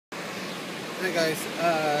Hi guys,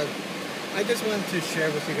 I just wanted to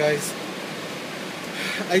share with you guys.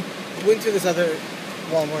 I went to this other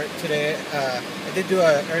Walmart today. I did do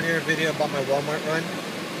an earlier video about my Walmart run.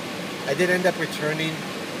 I did end up returning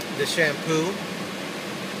the shampoo,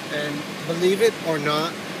 and believe it or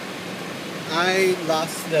not, I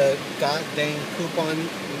lost the god dang coupon,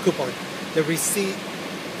 the receipt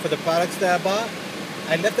for the products that I bought.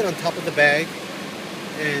 I left it on top of the bag,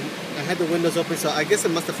 and I had the windows open, so I guess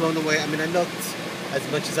it must have flown away. I mean, I looked as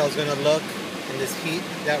much as I was gonna look in this heat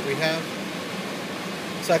that we have,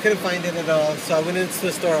 so I couldn't find it at all. So I went into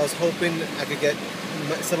the store. I was hoping I could get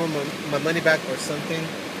some of my money back or something.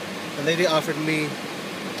 The lady offered me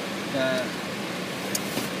the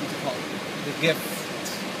what's it called?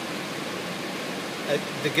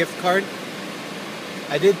 The gift card.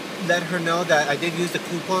 I did let her know that I did use the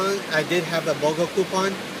coupon. I did have the BOGO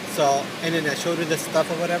coupon. So, and then I showed her the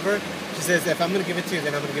stuff or whatever. She says, if I'm going to give it to you,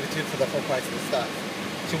 then I'm going to give it to you for the full price of the stuff.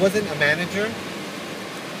 She wasn't a manager,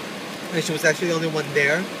 and she was actually the only one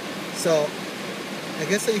there. So, I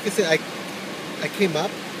guess that you could say I came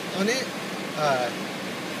up on it.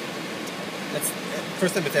 That's the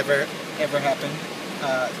first time it's ever happened,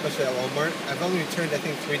 especially at Walmart. I've only returned, I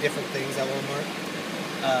think, 3 different things at Walmart.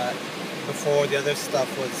 Before the other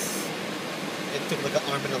stuff was, it took like an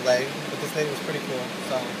arm and a leg, but this lady was pretty cool.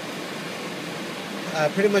 So I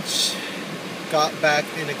pretty much got back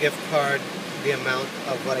in a gift card the amount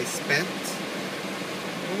of what I spent.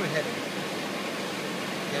 Where am I heading?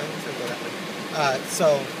 Yeah, I'm just gonna go that way.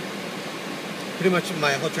 So pretty much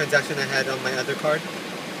my whole transaction I had on my other card,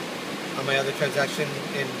 on my other transaction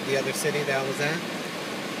in the other city that I was at.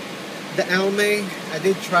 The Almay, I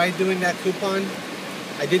did try doing that coupon.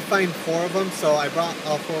 I did find 4 of them, so I brought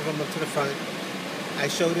all 4 of them up to the front. I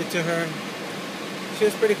showed it to her. She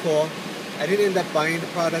was pretty cool. I didn't end up buying the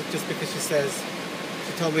product just because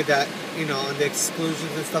she told me that, you know, on the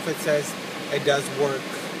exclusions and stuff it says it does work.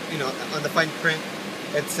 You know, on the fine print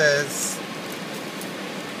it says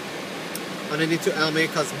underneath to Almay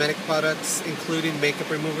cosmetic products, including makeup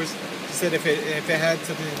removers. She said if it had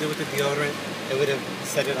something to do with the deodorant, it would have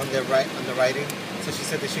said it on the writing. So she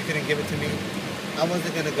said that she couldn't give it to me. I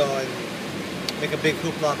wasn't gonna go and make a big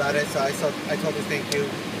hoopla about it, so I told her thank you,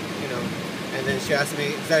 you know. And then she asked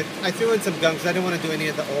me, cause I threw in some gum because I didn't want to do any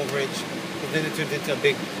of the overage, but then it turned into a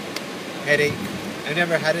big headache. I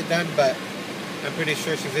never had it done, but I'm pretty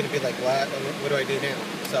sure she's gonna be like, what do I do now?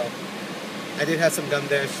 So I did have some gum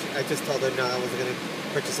there. I just told her no, I wasn't gonna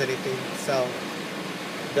purchase anything. So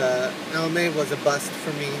the Almay was a bust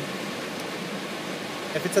for me.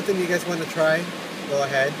 If it's something you guys want to try, go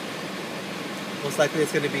ahead. Most likely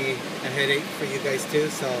it's going to be a headache for you guys too.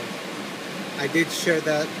 So I did share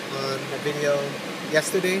that on a video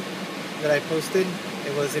yesterday that I posted.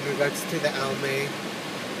 It was in regards to the Almay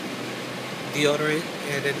deodorant,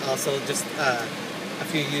 and then also just a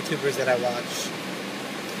few YouTubers that I watch.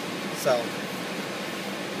 So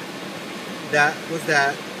that was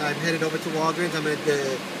that. I'm headed over to Walgreens. I'm going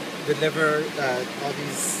to deliver all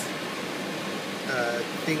these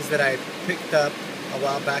things that I picked up a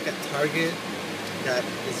while back at Target that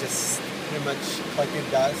is just pretty much collecting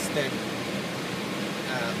dust and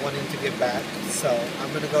wanting to get back. So I'm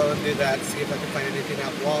going to go and do that, see if I can find anything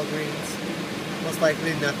at Walgreens. Most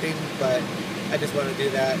likely nothing, but I just want to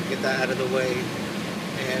do that, get that out of the way.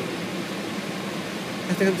 And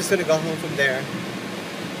I think I'm just going to go home from there.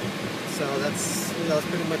 So that was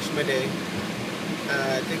pretty much my day.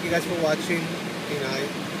 Thank you guys for watching. You know,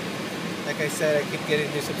 like I said, I keep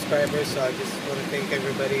getting new subscribers, so I just want to thank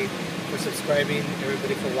everybody for subscribing,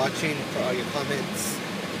 everybody for watching, for all your comments,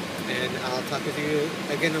 and I'll talk with you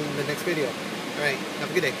again on the next video. Alright,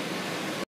 have a good day.